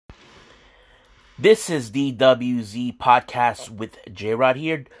This is the WZ podcast with J-Rod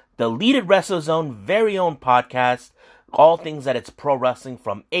here, the Deleted WrestleZone very own podcast, all things that it's pro wrestling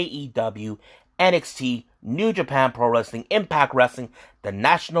from AEW, NXT, New Japan Pro Wrestling, Impact Wrestling, the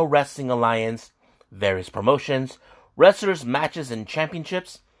National Wrestling Alliance, various promotions, wrestlers, matches, and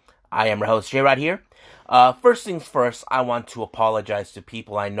championships. I am your host, J-Rod here. First things first, I want to apologize to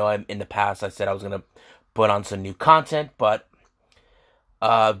people. I know in the past I said I was going to put on some new content, but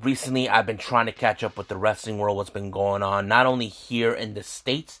recently I've been trying to catch up with the wrestling world, what's been going on, not only here in the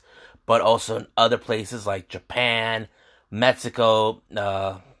States, but also in other places like Japan, Mexico,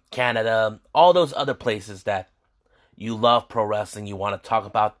 Canada, all those other places that you love pro wrestling, you want to talk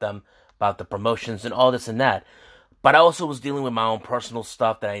about them, about the promotions and all this and that. But I also was dealing with my own personal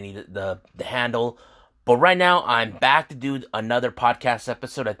stuff that I needed to handle. But right now, I'm back to do another podcast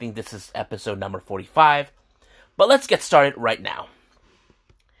episode. I think this is episode number 45. But let's get started right now.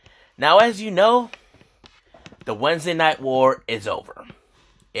 Now, as you know, the Wednesday Night War is over.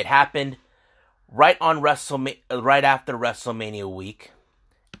 It happened right after WrestleMania week.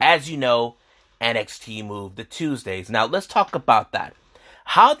 As you know, NXT moved to Tuesdays. Now, let's talk about that.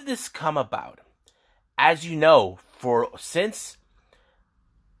 How did this come about? As you know, since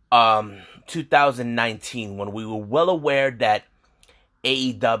 2019, when we were well aware that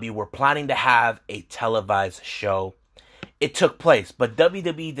AEW were planning to have a televised show, it took place. But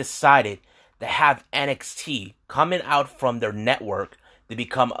WWE decided to have NXT coming out from their network to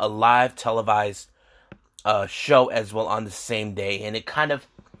become a live televised show as well on the same day, and it kind of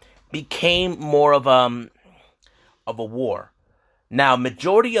became more of a war. Now,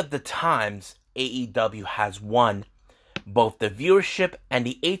 majority of the times, AEW has won both the viewership and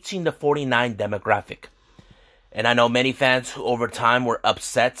the 18 to 49 demographic. And I know many fans who over time were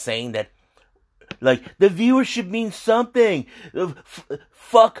upset, saying that, like, the viewership means something.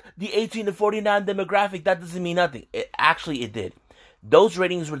 Fuck the 18 to 49 demographic. That doesn't mean nothing. It did. Those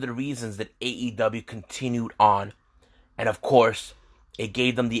ratings were the reasons that AEW continued on. And of course, it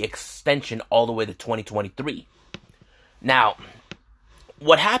gave them the extension all the way to 2023. Now,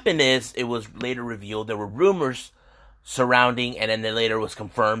 what happened is, it was later revealed, there were rumors surrounding, and then later was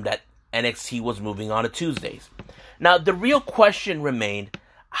confirmed that NXT was moving on to Tuesdays. Now, the real question remained,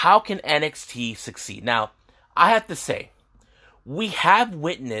 how can NXT succeed? Now, I have to say, we have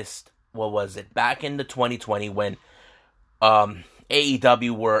witnessed, back in the 2020 when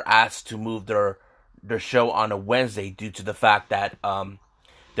AEW were asked to move their show on a Wednesday due to the fact that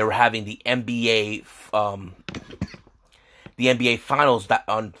they were having the NBA finals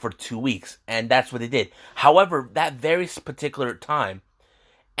for 2 weeks, and that's what they did. However, that very particular time,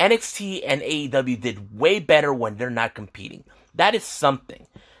 NXT and AEW did way better when they're not competing. That is something.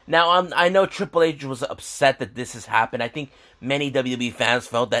 Now, I know Triple H was upset that this has happened. I think many WWE fans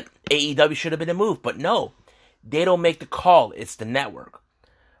felt that AEW should have been a move, but no. They don't make the call. It's the network.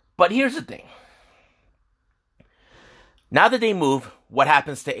 But here's the thing. Now that they move, what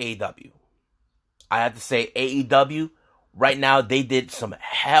happens to AEW? I have to say, AEW, right now, they did some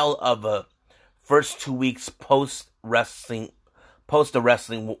hell of a first 2 weeks post the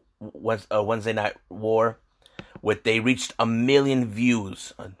wrestling Wednesday Night War, they reached 1 million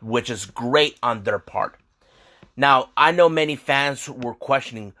views, which is great on their part. Now, I know many fans were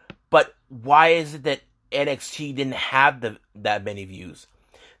questioning, but why is it that NXT didn't have that many views?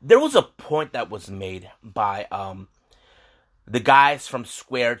 There was a point that was made by the guys from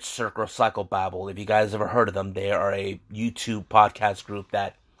Squared Circle Psychobabble. If you guys ever heard of them, they are a YouTube podcast group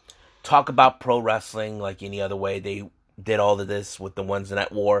that talk about pro wrestling like any other way. They did all of this with the Wednesday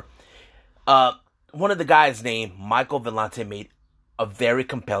Night War. One of the guys named Michael Vellante made a very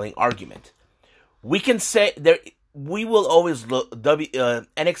compelling argument. We can say we will always look.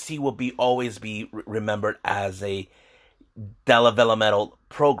 NXT will always be remembered as a developmental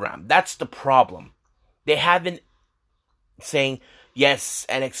program. That's the problem. They haven't saying yes,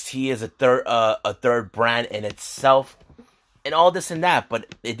 NXT is a third brand in itself, and all this and that,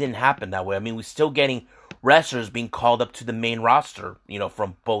 but it didn't happen that way. I mean, we're still getting wrestlers being called up to the main roster,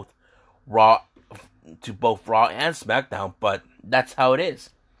 from both Raw and SmackDown, but that's how it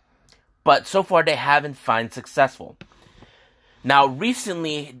is. But so far, they haven't found successful. Now,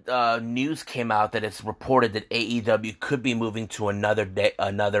 recently, news came out that it's reported that AEW could be moving to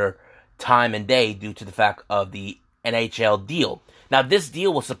another time and day due to the fact of the NHL deal. Now, this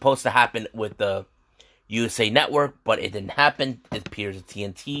deal was supposed to happen with the USA Network, but it didn't happen. It appears that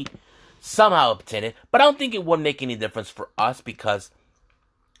TNT somehow obtained it. But I don't think it would make any difference for us, because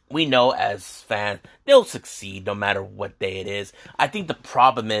we know as fans, they'll succeed no matter what day it is. I think the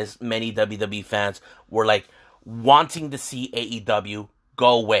problem is many WWE fans were wanting to see AEW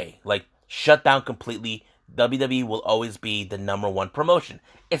go away. shut down completely. WWE will always be the number one promotion.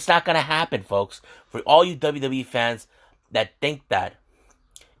 It's not going to happen, folks. For all you WWE fans that think that,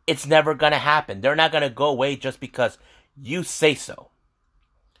 it's never going to happen. They're not going to go away just because you say so.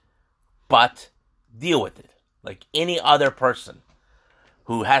 But deal with it like any other person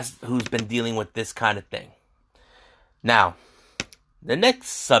who's been dealing with this kind of thing. Now, the next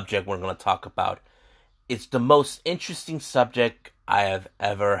subject we're going to talk about is the most interesting subject I have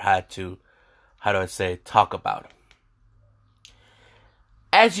ever had to, talk about.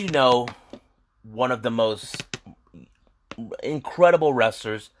 As you know, one of the most incredible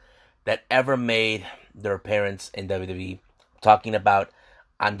wrestlers that ever made their appearance in WWE, talking about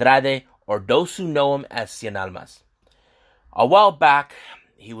Andrade, or those who know him as Cien Almas. A while back,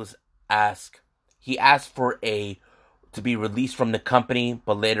 he asked to be released from the company,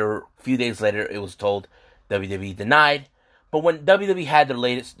 but a few days later, it was told WWE denied. But when WWE had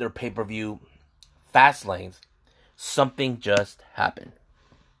their pay-per-view Fastlane, something just happened.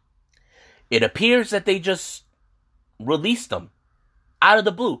 It appears that they just released him out of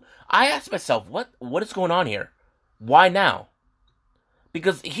the blue. I asked myself, what is going on here? Why now?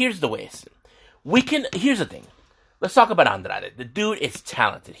 Because here's the way. Here's the thing. Let's talk about Andrade. The dude is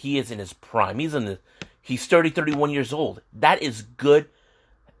talented. He is in his prime. He's 31 years old. That is good.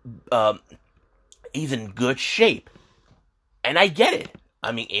 He's in good shape. And I get it.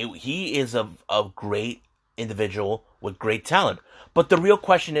 I mean, he is a great individual with great talent. But the real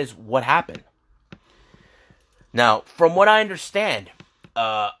question is, what happened? Now, from what I understand,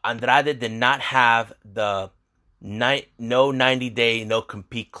 Andrade did not have the no 90-day, no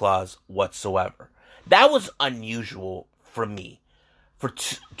compete clause whatsoever. That was unusual for me for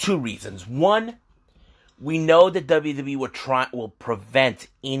two reasons. One, we know that WWE will prevent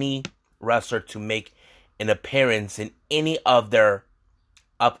any wrestler to make an appearance in any of their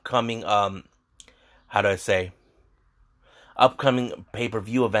upcoming upcoming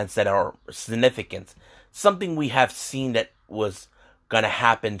pay-per-view events that are significant. Something we have seen that was going to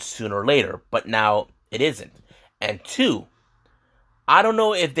happen sooner or later, but now it isn't. And two, I don't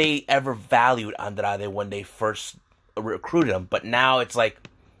know if they ever valued Andrade when they first recruited him, but now it's like,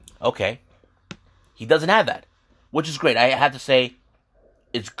 okay, he doesn't have that, which is great. I have to say,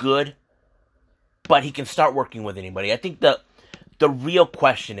 it's good, but he can start working with anybody. I think the real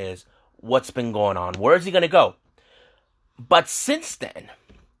question is, what's been going on? Where is he going to go? But since then,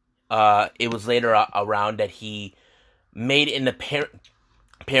 it was later around that he made an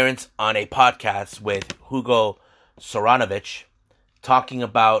appearance on a podcast with Hugo Saronovich, talking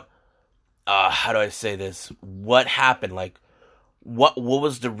about, what happened, like, what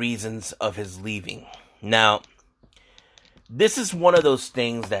was the reasons of his leaving. Now, this is one of those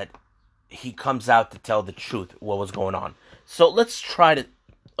things that he comes out to tell the truth, what was going on. So let's try to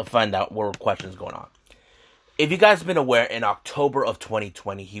find out what questions going on. If you guys have been aware, in October of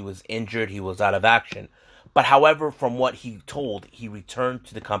 2020, he was injured, he was out of action. But however, from what he told, he returned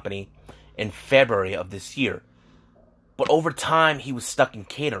to the company in February of this year. But over time, he was stuck in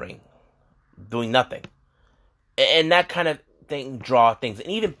catering, doing nothing. And that kind of thing draw things. And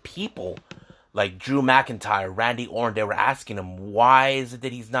even people like Drew McIntyre, Randy Orton, they were asking him, why is it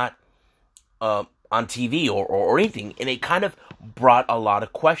that he's not on TV or anything? And it kind of brought a lot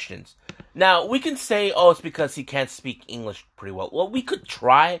of questions. Now, we can say, oh, it's because he can't speak English pretty well. Well, we could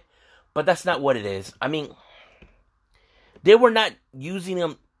try, but that's not what it is. I mean, they were not using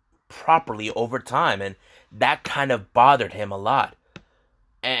him properly over time, and that kind of bothered him a lot.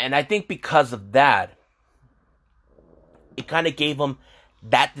 And I think because of that, it kind of gave him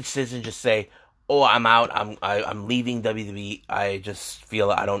that decision to say, oh, I'm out, I'm leaving WWE, I just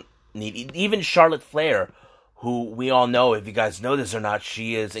feel I don't need it. Even Charlotte Flair, who we all know, if you guys know this or not,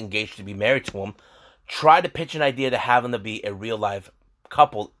 she is engaged to be married to him, tried to pitch an idea to have them to be a real-life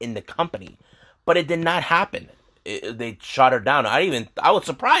couple in the company. But it did not happen. They shot her down. I was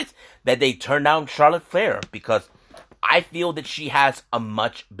surprised that they turned down Charlotte Flair, because I feel that she has a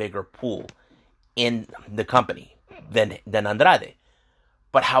much bigger pool in the company than Andrade.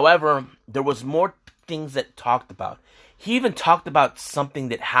 But however, there was more things that talked about. He even talked about something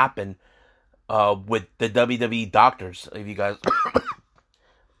that happened with the WWE doctors, if you guys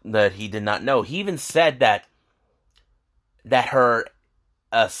that he did not know. He even said that her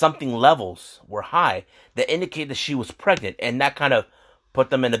something levels were high that indicated that she was pregnant, and that kind of put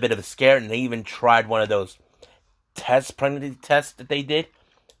them in a bit of a scare. And they even tried one of those pregnancy tests that they did.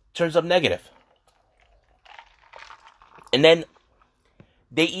 Turns up negative. And then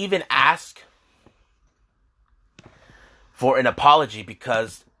they even asked for an apology,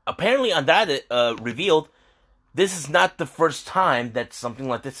 because apparently Andrade revealed this is not the first time that something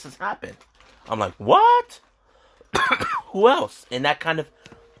like this has happened. I'm like, what? Who else? And that kind of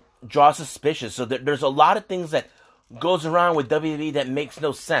draws suspicion. So there's a lot of things that goes around with WWE that makes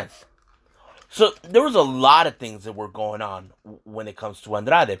no sense. So there was a lot of things that were going on when it comes to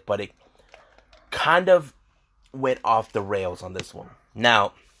Andrade, but it kind of went off the rails on this one.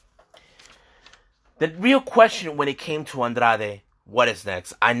 Now, the real question when it came to Andrade, what is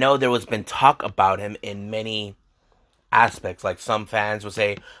next? I know there was been talk about him in many aspects. Like some fans would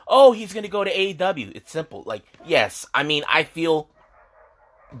say, oh, he's going to go to AEW. It's simple. Like, yes, I mean, I feel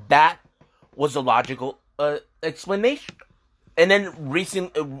that was a logical explanation. And then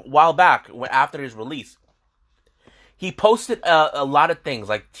a while back, after his release, he posted a lot of things,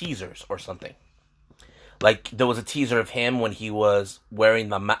 like teasers or something. Like, there was a teaser of him when he was wearing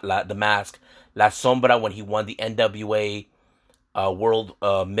the mask, La Sombra, when he won the NWA World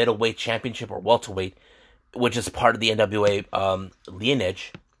Middleweight Championship, or Welterweight, which is part of the NWA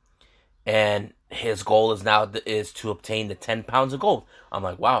lineage. And his goal is now to obtain the 10 pounds of gold. I'm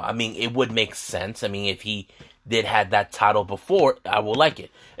like, wow. I mean, it would make sense. I mean, if he did had that title before, I will like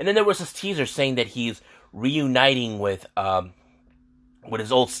it. And then there was this teaser saying that he's reuniting with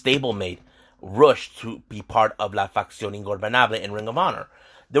his old stablemate, Rush, to be part of La Facción Ingobernable in Ring of Honor.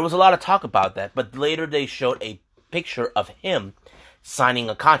 There was a lot of talk about that, but later they showed a picture of him signing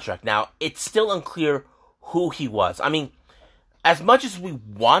a contract. Now, it's still unclear who he was. I mean, as much as we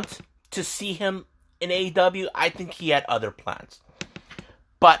want to see him in AEW, I think he had other plans.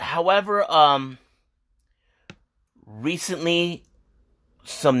 But, however, recently,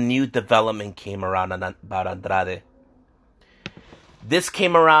 some new development came around about Andrade. This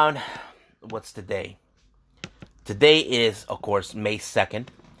came around, what's today? Today is, of course, May 2nd.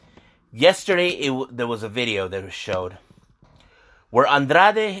 Yesterday, there was a video that was showed where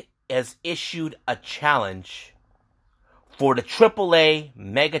Andrade has issued a challenge for the AAA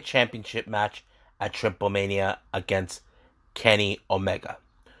Mega Championship match at Triple Mania against Kenny Omega.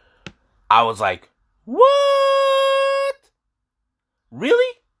 I was like, what?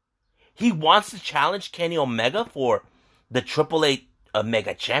 Really? He wants to challenge Kenny Omega for the AAA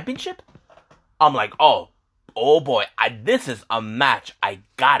Mega Championship? I'm like, oh boy, this is a match I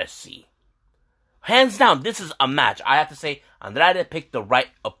gotta see. Hands down, this is a match. I have to say, Andrade picked the right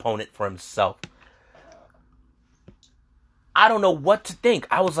opponent for himself. I don't know what to think.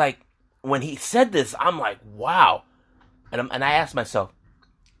 I was like, when he said this, I'm like, wow. And I asked myself,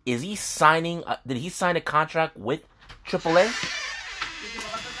 is he signing, did he sign a contract with AAA?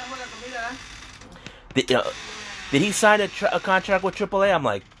 Did he sign a contract with AAA? I'm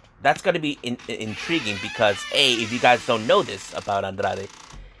like, that's going to be intriguing because, if you guys don't know this about Andrade,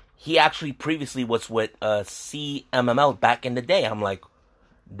 he actually previously was with CMLL back in the day. I'm like,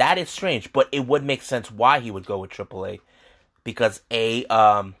 that is strange, but it would make sense why he would go with AAA because there's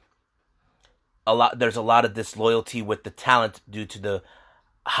a lot of disloyalty with the talent due to the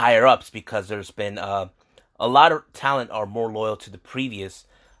higher ups because there's been a lot of talent are more loyal to the previous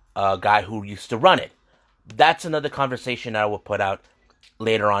guy who used to run it. That's another conversation I will put out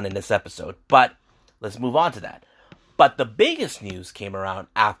later on in this episode. But let's move on to that. But the biggest news came around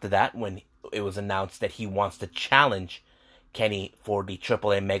after that when it was announced that he wants to challenge Kenny for the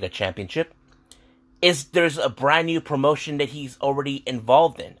AAA Mega Championship. There's a brand new promotion that he's already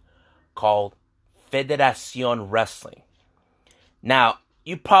involved in called Federación Wrestling. Now,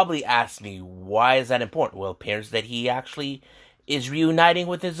 you probably ask me, why is that important? Well, it appears that he actually is reuniting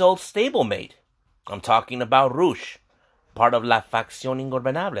with his old stablemate. I'm talking about Rush, part of La Facción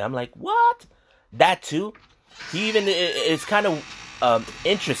Ingobernable. I'm like, what? That too? It's kind of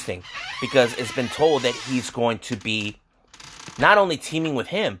interesting because it's been told that he's going to be not only teaming with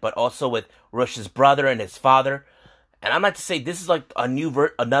him, but also with Rush's brother and his father. And I'm like to say, this is like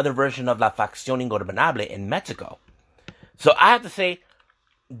another version of La Facción Ingobernable in Mexico. So I have to say,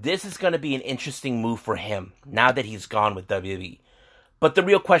 this is going to be an interesting move for him now that he's gone with WWE. But the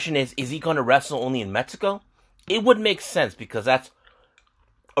real question is he going to wrestle only in Mexico? It would make sense because that's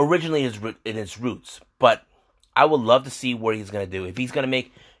originally his roots. But I would love to see what he's going to do. If he's going to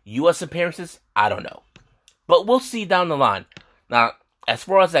make U.S. appearances, I don't know. But we'll see down the line. Now, as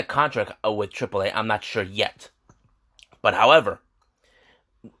far as that contract with AAA, I'm not sure yet. But however,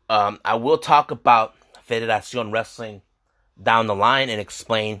 I will talk about Federación Wrestling down the line and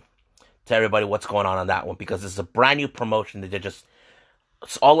explain to everybody what's going on that one. Because it's a brand new promotion that they're just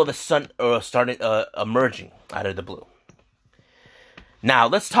all of a sudden started emerging out of the blue. Now,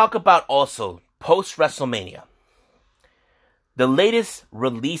 let's talk about also post-WrestleMania. The latest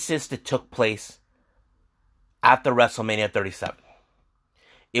releases that took place after WrestleMania 37.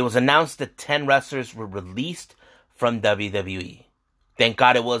 It was announced that 10 wrestlers were released from WWE. Thank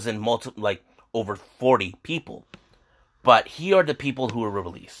God it wasn't over 40 people. But here are the people who were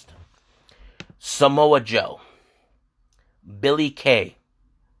released. Samoa Joe, Billy Kay,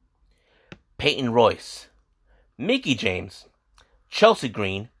 Peyton Royce, Mickie James, Chelsea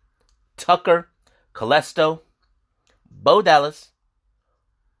Green, Tucker, Kalisto, Bo Dallas,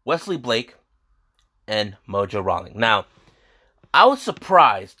 Wesley Blake, and Mojo Rawley. Now, I was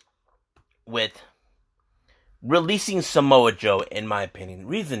surprised with releasing Samoa Joe, in my opinion. The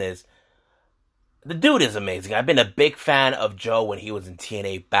reason is, the dude is amazing. I've been a big fan of Joe when he was in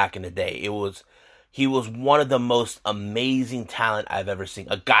TNA back in the day. He was one of the most amazing talent I've ever seen.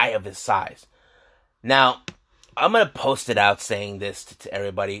 A guy of his size. Now, I'm going to post it out saying this to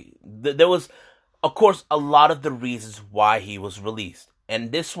everybody. There was, of course, a lot of the reasons why he was released.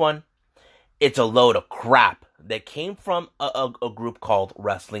 And this one, it's a load of crap that came from a group called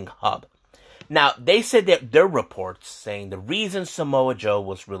Wrestling Hub. Now, they said that their reports saying the reason Samoa Joe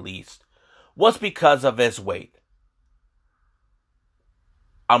was released was because of his weight.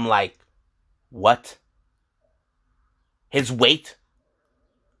 I'm like, what? His weight?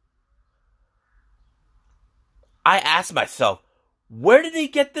 I asked myself, where did he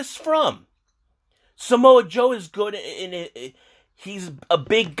get this from? Samoa Joe is good he's a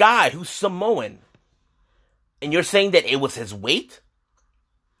big guy who's Samoan. And you're saying that it was his weight?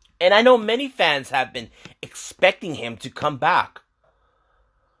 And I know many fans have been expecting him to come back.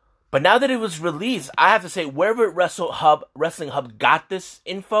 But now that it was released, I have to say, wherever Wrestling Hub got this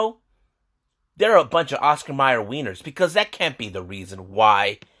info, there are a bunch of Oscar Mayer wieners, because that can't be the reason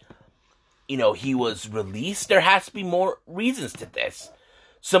why, he was released. There has to be more reasons to this.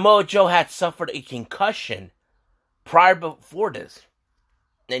 Samoa Joe had suffered a concussion before this,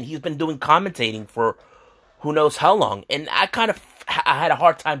 and he's been doing commentating for who knows how long. And I had a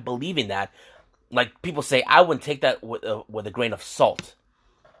hard time believing that. Like people say, I wouldn't take that with a grain of salt.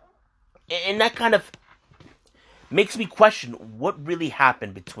 And that kind of makes me question what really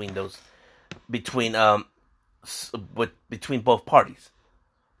happened between both parties.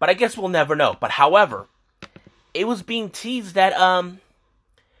 But I guess we'll never know. But however, it was being teased that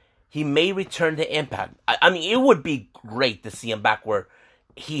he may return to Impact. I mean, it would be great to see him back where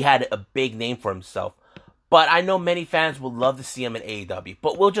he had a big name for himself. But I know many fans would love to see him in AEW.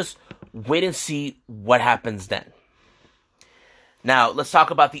 But we'll just wait and see what happens then. Now, let's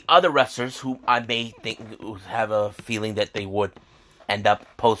talk about the other wrestlers who I may have a feeling that they would end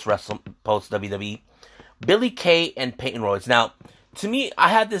up post WWE. Billy Kay and Peyton Royce. Now, to me, I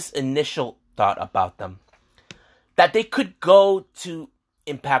had this initial thought about them. That they could go to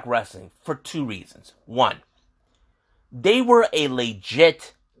Impact Wrestling for two reasons. One, they were a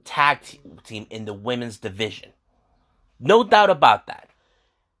legit tag team in the women's division. No doubt about that.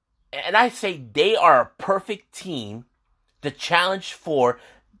 And I say they are a perfect team to challenge for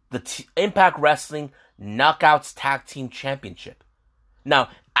the Impact Wrestling Knockouts Tag Team Championship. Now,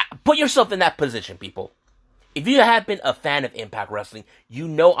 put yourself in that position, people. If you have been a fan of Impact Wrestling, you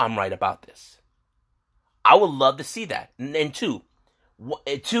know I'm right about this. I would love to see that. And two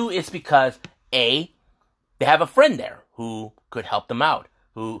is because, A, they have a friend there who could help them out.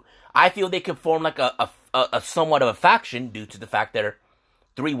 Who I feel they could form like a somewhat of a faction due to the fact that they're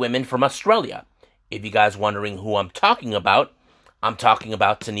three women from Australia. If you guys wondering who I'm talking about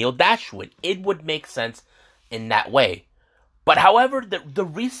Tennille Dashwood. It would make sense in that way. But however, the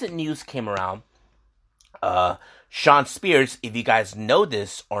recent news came around. Sean Spears, if you guys know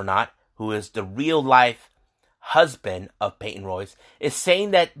this or not, who is the real life husband of Peyton Royce, is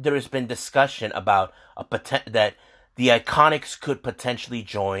saying that there has been discussion about that the Iconics could potentially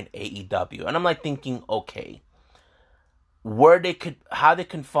join AEW. And I'm like thinking, okay, how they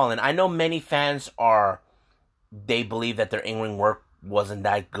can fall in. I know many fans they believe that their in-ring work wasn't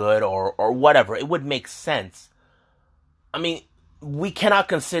that good or whatever. It would make sense. I mean, we cannot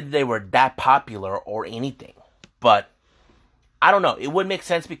consider they were that popular or anything. But, I don't know. It would make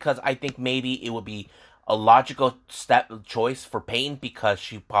sense because I think maybe it would be a logical choice for Peyton because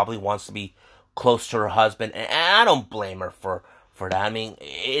she probably wants to be close to her husband. And I don't blame her for that. I mean,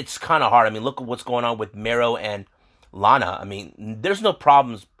 it's kind of hard. I mean, look at what's going on with Miro and Lana. I mean, there's no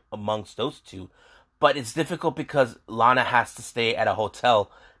problems amongst those two. But it's difficult because Lana has to stay at a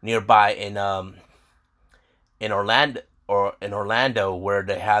hotel nearby in Orlando where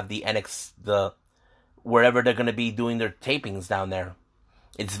they have wherever they're going to be doing their tapings down there.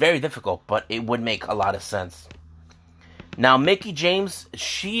 It's very difficult, but it would make a lot of sense. Now, Mickie James,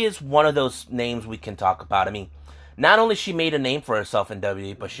 she is one of those names we can talk about. I mean, not only she made a name for herself in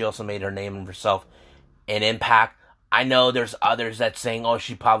WWE, but she also made her name for herself in Impact. I know there's others that saying, oh,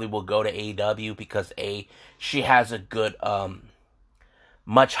 she probably will go to AEW because she has a good,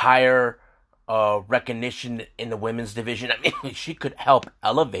 much higher recognition in the women's division. I mean, she could help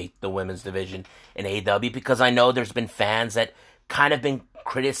elevate the women's division in AEW because I know there's been fans that kind of been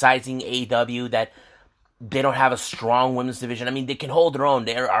criticizing AEW that they don't have a strong women's division. I mean, they can hold their own.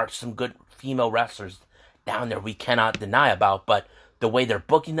 There are some good female wrestlers down there we cannot deny about, but the way they're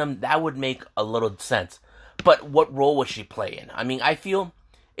booking them, that would make a little sense. But what role would she play in? I mean, I feel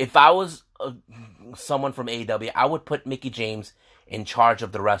if I was someone from AEW, I would put Mickie James in charge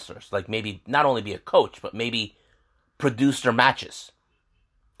of the wrestlers. Like maybe not only be a coach, but maybe produce their matches.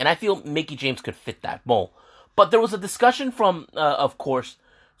 And I feel Mickie James could fit that mold. But there was a discussion from, of course,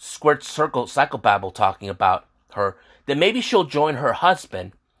 Squirt Circle Psychobabble talking about her, that maybe she'll join her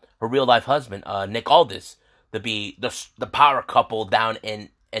husband, her real life husband, Nick Aldis, to be the power couple down in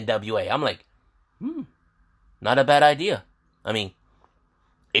NWA. I'm like, not a bad idea. I mean,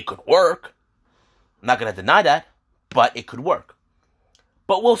 it could work. I'm not going to deny that, but it could work.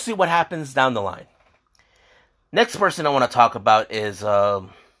 But we'll see what happens down the line. Next person I want to talk about is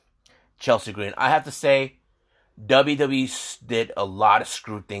Chelsea Green. I have to say, WWE did a lot of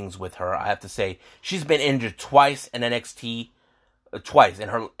screw things with her. I have to say, she's been injured twice in NXT, twice in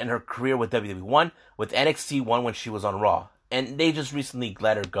her career with WWE. One with NXT, one when she was on Raw, and they just recently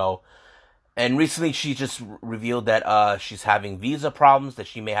let her go. And recently, she just revealed that she's having visa problems, that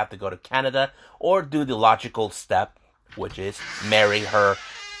she may have to go to Canada or do the logical step, which is marry her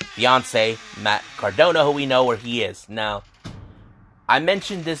fiance, Matt Cardona, who we know where he is. Now, I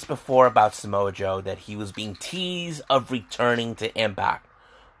mentioned this before about Samoa Joe, that he was being teased of returning to Impact.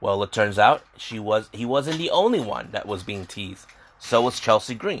 Well, it turns out he wasn't the only one that was being teased. So was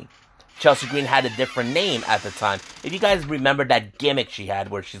Chelsea Green. Chelsea Green had a different name at the time. If you guys remember that gimmick she had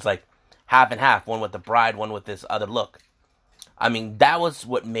where she's like half and half, one with the bride, one with this other look. I mean, that was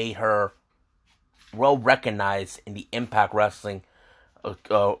what made her well recognized in the Impact Wrestling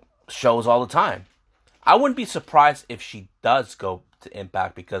shows all the time. I wouldn't be surprised if she does go to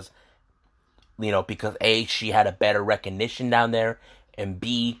Impact because A, she had a better recognition down there, and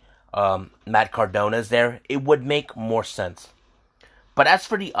B, Matt Cardona's there. It would make more sense. But as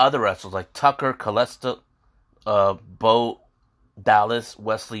for the other wrestlers like Tucker, Calista, Bo Dallas,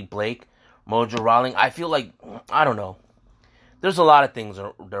 Wesley Blake, Mojo Rawley, I feel like, I don't know. There's a lot of things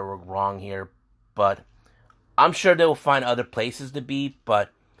that were wrong here, but I'm sure they will find other places to be, but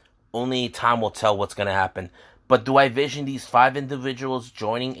only time will tell what's going to happen. But do I vision these 5 individuals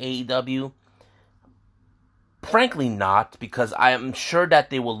joining AEW? Frankly not, because I am sure that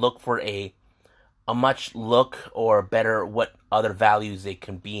they will look for a much look or better what other values they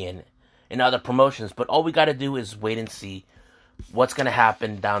can be in other promotions. But all we got to do is wait and see what's going to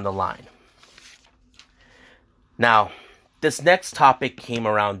happen down the line. Now, this next topic came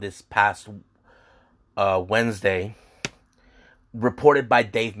around this past Wednesday, reported by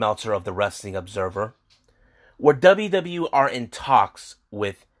Dave Meltzer of the Wrestling Observer, where WWE are in talks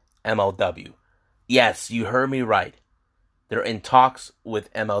with MLW. Yes, you heard me right. They're in talks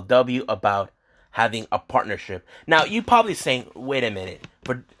with MLW about having a partnership. Now, you're probably saying, wait a minute,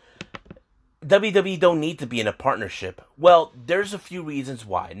 for WWE don't need to be in a partnership. Well, there's a few reasons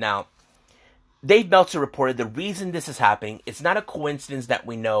why. Now, Dave Meltzer reported the reason this is happening, it's not a coincidence that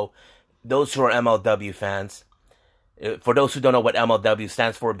we know those who are MLW fans. For those who don't know what MLW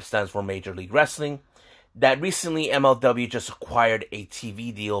stands for, it stands for Major League Wrestling. That recently MLW just acquired a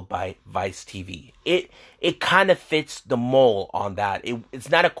TV deal by Vice TV. It kind of fits the mold on that. It's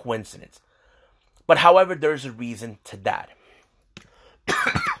not a coincidence. But however, there's a reason to that.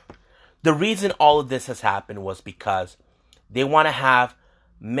 The reason all of this has happened was because they want to have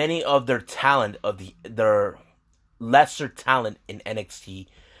many of their talent, their lesser talent in NXT,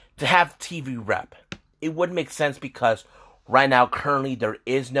 to have TV rep. It would make sense because right now, currently, there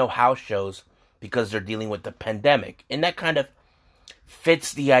is no house shows because they're dealing with the pandemic. And that kind of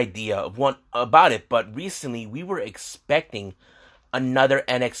fits the idea of about it. But recently, we were expecting another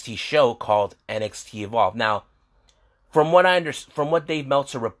NXT show called NXT Evolve. Now, from what Dave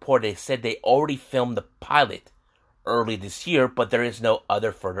Meltzer reported, they said they already filmed the pilot early this year, but there is no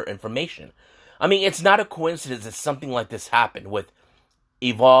other further information. I mean, it's not a coincidence that something like this happened with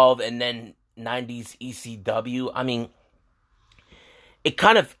Evolve and then 90s ECW. I mean, it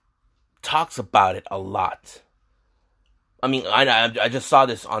kind of talks about it a lot. I mean, I just saw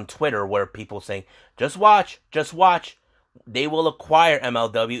this on Twitter where people saying, just watch. They will acquire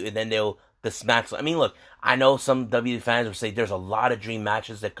MLW and then they'll dismantle. I mean, look, I know some W fans will say there's a lot of dream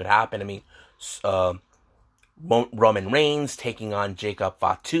matches that could happen. I mean, Roman Reigns taking on Jacob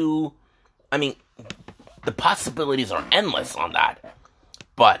Fatu. I mean, the possibilities are endless on that.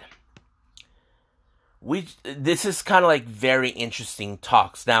 But this is kind of like very interesting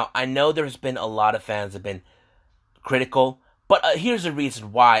talks. Now, I know there's been a lot of fans have been critical, but here's the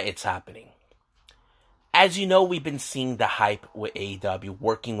reason why it's happening. As you know, we've been seeing the hype with AEW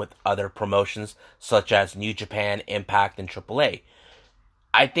working with other promotions such as New Japan, Impact, and AAA.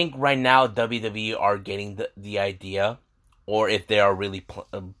 I think right now WWE are getting the idea, or if they are really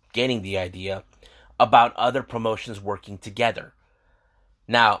getting the idea, about other promotions working together.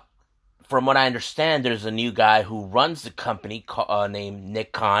 Now, from what I understand, there's a new guy who runs the company named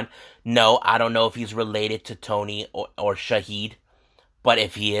Nick Khan. No, I don't know if he's related to Tony or Shahid. But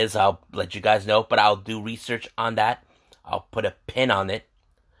if he is, I'll let you guys know. But I'll do research on that. I'll put a pin on it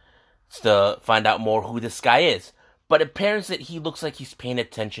to find out more who this guy is. But it appears that he looks like he's paying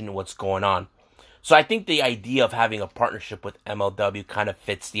attention to what's going on. So I think the idea of having a partnership with MLW kind of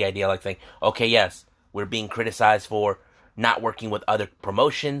fits the idea. Like saying, okay, yes, we're being criticized for not working with other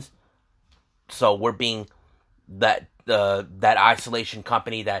promotions. So we're being that isolation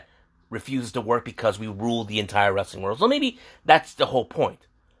company that refuses to work because we rule the entire wrestling world. So maybe that's the whole point.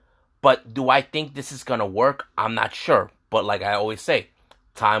 But do I think this is going to work? I'm not sure. But like I always say,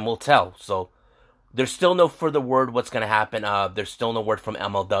 time will tell. So there's still no further word what's going to happen. There's still no word from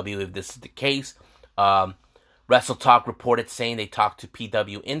MLW if this is the case. Wrestle Talk reported saying they talked to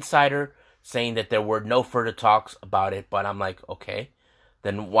PW Insider, saying that there were no further talks about it. But I'm like, okay,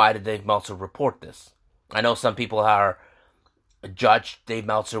 then why did Dave Meltzer report this? I know some people are judged Dave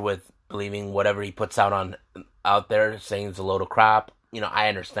Meltzer with believing whatever he puts out there, saying it's a load of crap. I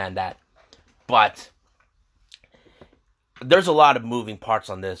understand that. But there's a lot of moving parts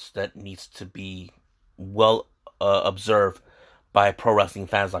on this that needs to be well observed by pro wrestling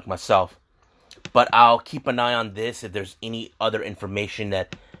fans like myself. But I'll keep an eye on this if there's any other information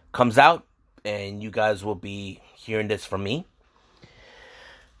that comes out, and you guys will be hearing this from me.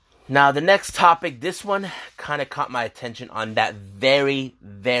 Now, the next topic, this one kind of caught my attention on that very,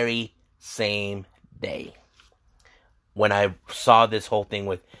 very same day when I saw this whole thing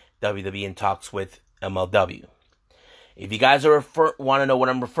with WWE in talks with MLW. If you guys want to know what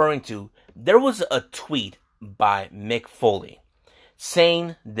I'm referring to, there was a tweet by Mick Foley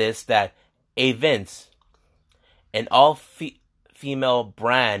saying this, that a Vince, an all-female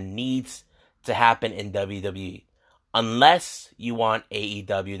brand needs to happen in WWE unless you want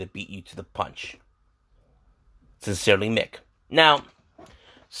AEW to beat you to the punch. Sincerely, Mick. Now,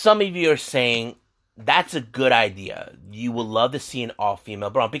 some of you are saying that's a good idea. You would love to see an all-female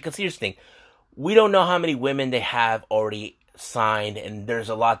brand. Because here's the thing. We don't know how many women they have already signed, and there's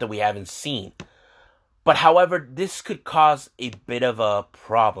a lot that we haven't seen. But however, this could cause a bit of a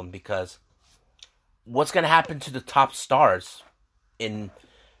problem, because what's going to happen to the top stars in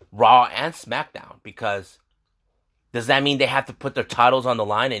Raw and SmackDown? Because does that mean they have to put their titles on the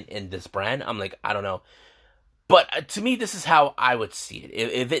line in this brand? I'm like, I don't know. But to me, this is how I would see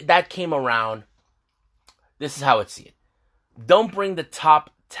it. If that came around, this is how I would see it. Don't bring the top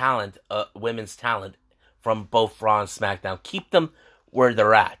talent, women's talent, from both Raw and SmackDown. Keep them where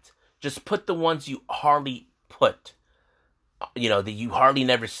they're at. Just put the ones you hardly put, that you hardly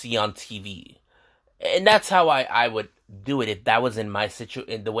never see on TV. And that's how I would do it if that was in my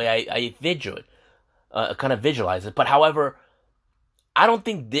situation, the way I visualize it. But however, I don't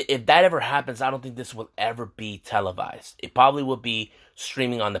think if that ever happens, I don't think this will ever be televised. It probably will be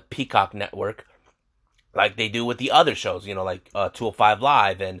streaming on the Peacock network, like they do with the other shows, like 205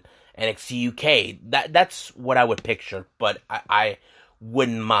 Live and NXT UK. That's what I would picture, but I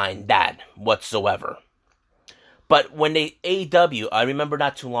wouldn't mind that whatsoever. But when AEW, I remember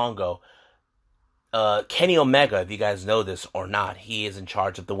not too long ago, Kenny Omega, if you guys know this or not, he is in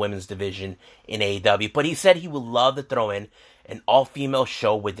charge of the women's division in AEW, but he said he would love to throw in an all-female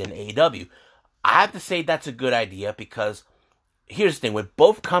show within AEW. I have to say that's a good idea, because here's the thing, with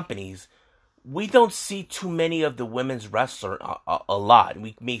both companies, we don't see too many of the women's wrestler a lot.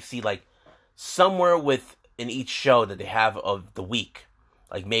 We may see like somewhere in each show that they have of the week,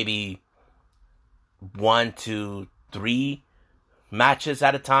 like maybe 1 to 3 matches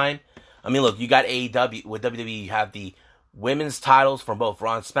at a time. I mean, look, you got AEW. With WWE, you have the women's titles from both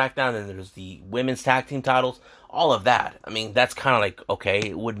Raw and SmackDown, and there's the women's tag team titles. All of that. I mean, that's kind of like, okay,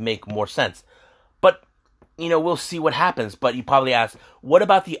 it would make more sense. But, we'll see what happens. But you probably ask, what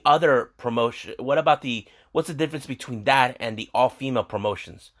about the other promotion? What's the difference between that and the all-female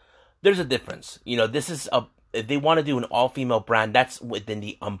promotions? There's a difference. This is if they want to do an all-female brand, that's within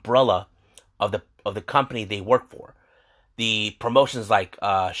the umbrella of the company they work for. The promotions like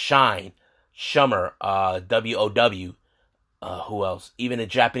Shine, Shimmer, WOW, who else? Even the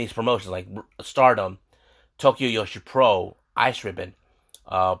Japanese promotions like Stardom, Tokyo Yoshi Pro, Ice Ribbon,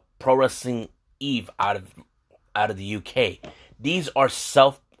 Pro Wrestling Eve out of the UK. These are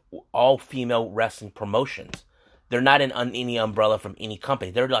all-female wrestling promotions. They're not in any umbrella from any company.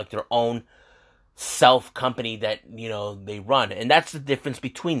 They're like their own self-company that, they run. And that's the difference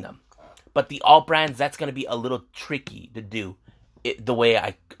between them. But the all brands, that's going to be a little tricky to do the way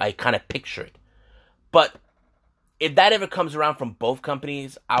I kind of picture it. But if that ever comes around from both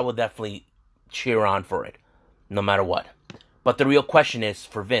companies, I will definitely cheer on for it, no matter what. But the real question is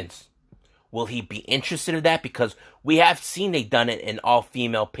for Vince. Will he be interested in that? Because we have seen they've done it in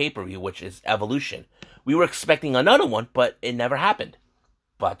all-female pay-per-view, which is Evolution. We were expecting another one, but it never happened.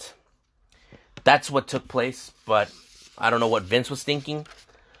 But that's what took place. But I don't know what Vince was thinking.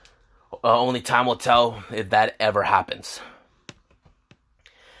 Only time will tell if that ever happens.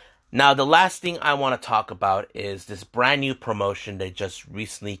 Now, the last thing I want to talk about is this brand new promotion that just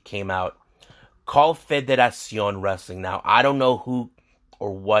recently came out called Federación Wrestling. Now, I don't know who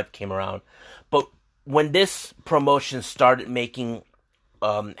or what came around, but when this promotion started making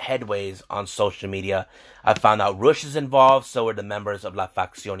headways on social media, I found out Rush is involved, so are the members of La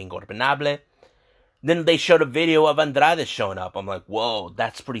Facción Ingobernable. Then they showed a video of Andrade showing up. I'm like, whoa,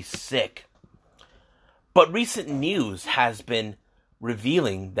 that's pretty sick. But recent news has been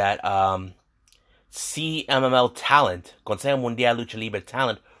revealing that CMLL talent, Consejo Mundial Lucha Libre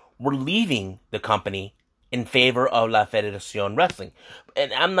talent, were leaving the company in favor of La Federación Wrestling.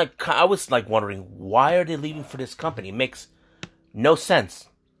 And I was wondering, why are they leaving for this company? It makes no sense.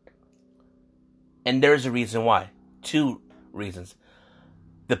 And there's a reason why. 2 reasons.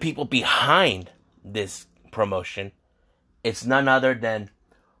 The people behind this promotion, it's none other than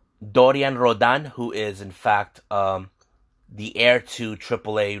Dorian Rodan, who is in fact the heir to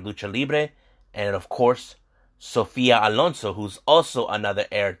AAA Lucha Libre, and of course Sofia Alonso, who's also another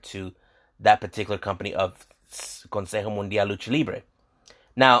heir to that particular company of Consejo Mundial Lucha Libre.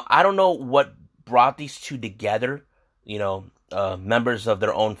 Now, I don't know what brought these two together, members of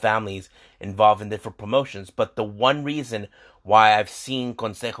their own families involved in different promotions, but the one reason why I've seen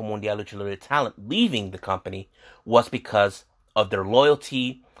Consejo Mundial Lucha Libre talent leaving the company was because of their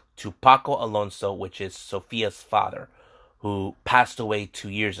loyalty to Paco Alonso, which is Sofia's father, who passed away 2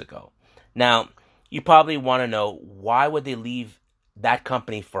 years ago. Now, you probably want to know, why would they leave that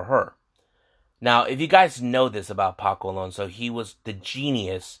company for her? Now, if you guys know this about Paco Alonso, he was the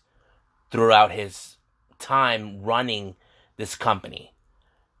genius throughout his time running this company.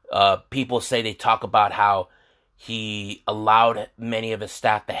 People say they talk about how he allowed many of his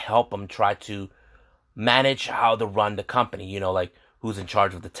staff to help him try to manage how to run the company. Like who's in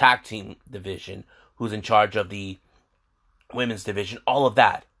charge of the tag team division, who's in charge of the women's division, all of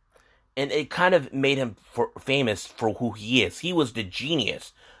that. And it kind of made him famous for who he is. He was the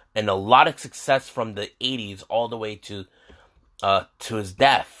genius, and a lot of success from the 80s all the way to his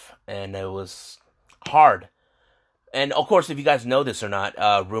death. And it was hard. And of course, if you guys know this or not,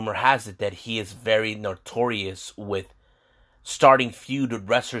 rumor has it that he is very notorious with starting feud with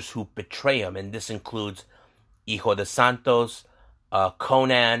wrestlers who betray him. And this includes Hijo de Santos,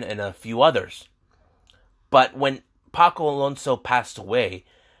 Conan, and a few others. But when Paco Alonso passed away,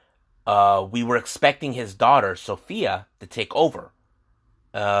 we were expecting his daughter, Sofia, to take over.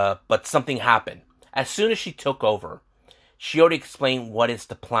 But something happened. As soon as she took over, she already explained what is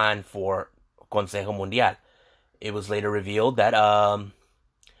the plan for Consejo Mundial. It was later revealed that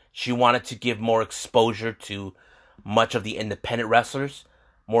she wanted to give more exposure to much of the independent wrestlers,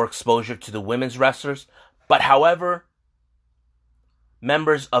 more exposure to the women's wrestlers. But however,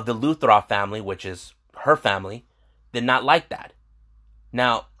 members of the Luthor family, which is her family, did not like that.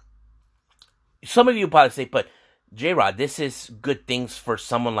 Now, some of you probably say, but J-Rod, this is good things for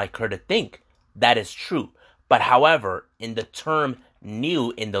someone like her to think. That is true. But however, in the term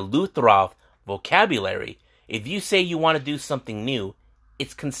new in the Luthorov vocabulary, if you say you want to do something new,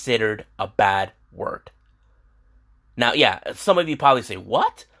 it's considered a bad word. Now, yeah, some of you probably say,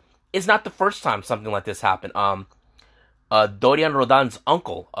 what? It's not the first time something like this happened. Dorian Rodan's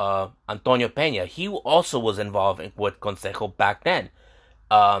uncle, Antonio Peña, he also was involved with Consejo back then.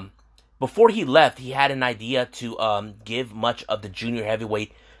 Before he left, he had an idea to give much of the junior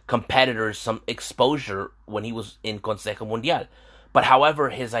heavyweight competitors some exposure when he was in Consejo Mundial. But however,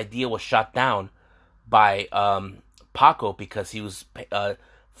 his idea was shot down by Paco because he was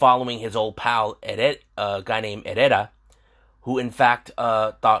following his old pal, a guy named Herrera, who in fact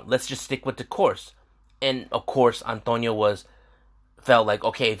thought, let's just stick with the course. And of course, Antonio felt like,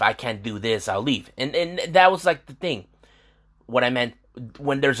 okay, if I can't do this, I'll leave. And that was like the thing. What I meant,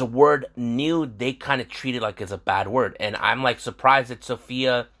 when there's a word new, they kind of treat it like it's a bad word. And I'm like surprised that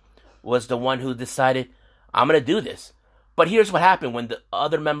Sofia was the one who decided, I'm going to do this. But here's what happened when the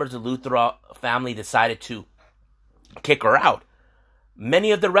other members of the Luthor family decided to kick her out.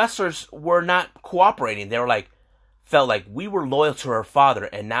 Many of the wrestlers were not cooperating. They were like, felt like we were loyal to her father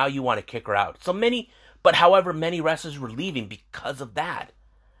and now you want to kick her out. However, many wrestlers were leaving because of that.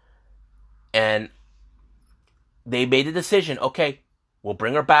 And they made the decision, okay, we'll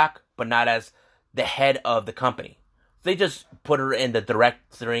bring her back, but not as the head of the company. They just put her in the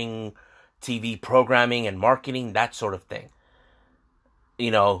directing, TV programming and marketing, that sort of thing.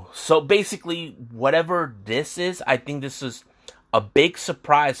 So basically, whatever this is, I think this is a big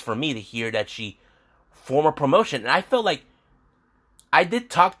surprise for me to hear that she formed a promotion. And I felt like I did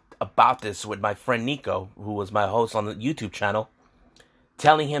talk about this with my friend Nico, who was my host on the YouTube channel,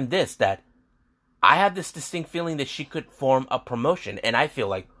 telling him this, that I have this distinct feeling that she could form a promotion. And I feel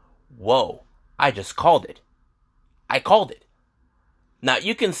like, whoa, I just called it. I called it. Now,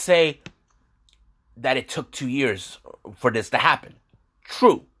 you can say that it took 2 years for this to happen.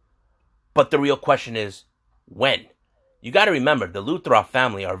 True. But the real question is, when? You got to remember, the Luthor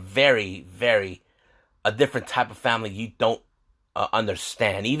family are very, very a different type of family you don't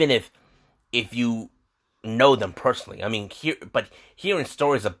understand. Even if you know them personally. I mean, hearing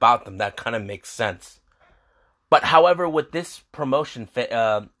stories about them, that kind of makes sense. But however, with this promotion,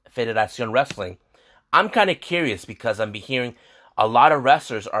 Federación Wrestling, I'm kind of curious because I'm hearing a lot of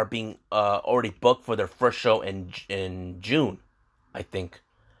wrestlers are being already booked for their first show in June, I think.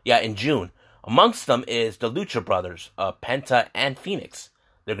 Yeah, in June. Amongst them is the Lucha Brothers, Penta and Phoenix.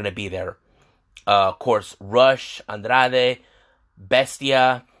 They're going to be there. Of course, Rush, Andrade,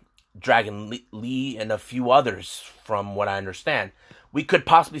 Bestia, Dragon Lee, and a few others, from what I understand. We could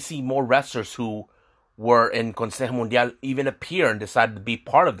possibly see more wrestlers who were in Consejo Mundial even appear and decide to be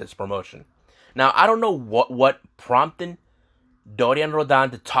part of this promotion. Now, I don't know what prompted Dorian Rodan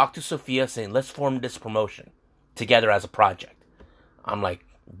to talk to Sophia saying, let's form this promotion together as a project. I'm like,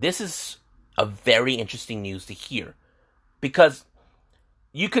 this is a very interesting news to hear. Because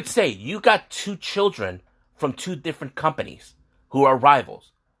you could say you got two children from two different companies who are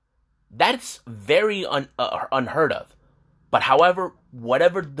rivals. That's very unheard of. But however,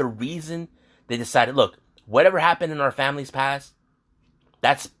 whatever the reason, they decided, look, whatever happened in our family's past,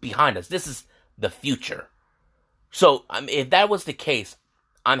 that's behind us. This is the future. So, if that was the case,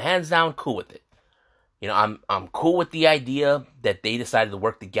 I'm hands down cool with it. I'm cool with the idea that they decided to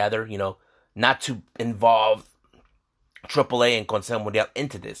work together, not to involve AAA and Consejo Mundial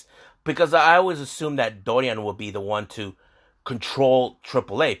into this. Because I always assumed that Dorian would be the one to control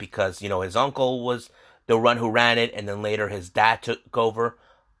AAA because, his uncle was the one who ran it, and then later his dad took over,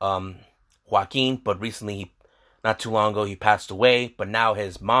 Joaquin, but recently, not too long ago, he passed away, but now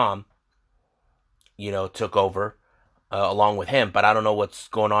his mom, took over along with him, but I don't know what's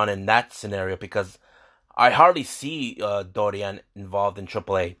going on in that scenario because I hardly see Dorian involved in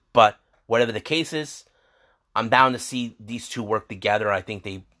AAA, but whatever the case is, I'm down to see these two work together. I think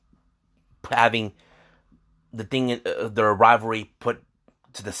they having the thing, their rivalry put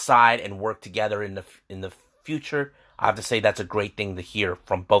to the side and work together in the future. I have to say that's a great thing to hear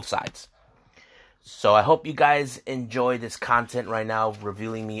from both sides. So I hope you guys enjoy this content right now,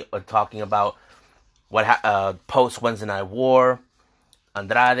 revealing me talking about what post Wednesday Night War,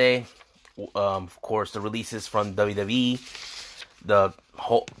 Andrade, of course the releases from WWE, the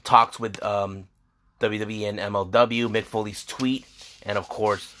whole talks with WWE and MLW, Mick Foley's tweet, and of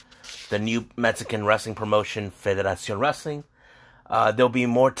course the new Mexican wrestling promotion, Federación Wrestling. There'll be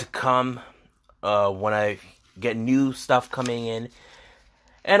more to come when I get new stuff coming in.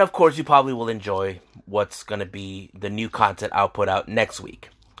 And of course, you probably will enjoy what's going to be the new content I'll put out next week.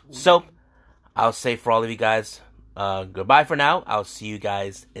 So, I'll say for all of you guys, goodbye for now. I'll see you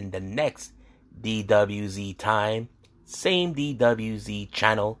guys in the next DWZ time. Same DWZ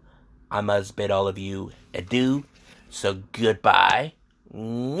channel. I must bid all of you adieu. So, goodbye.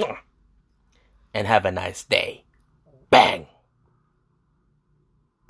 And have a nice day. Bang!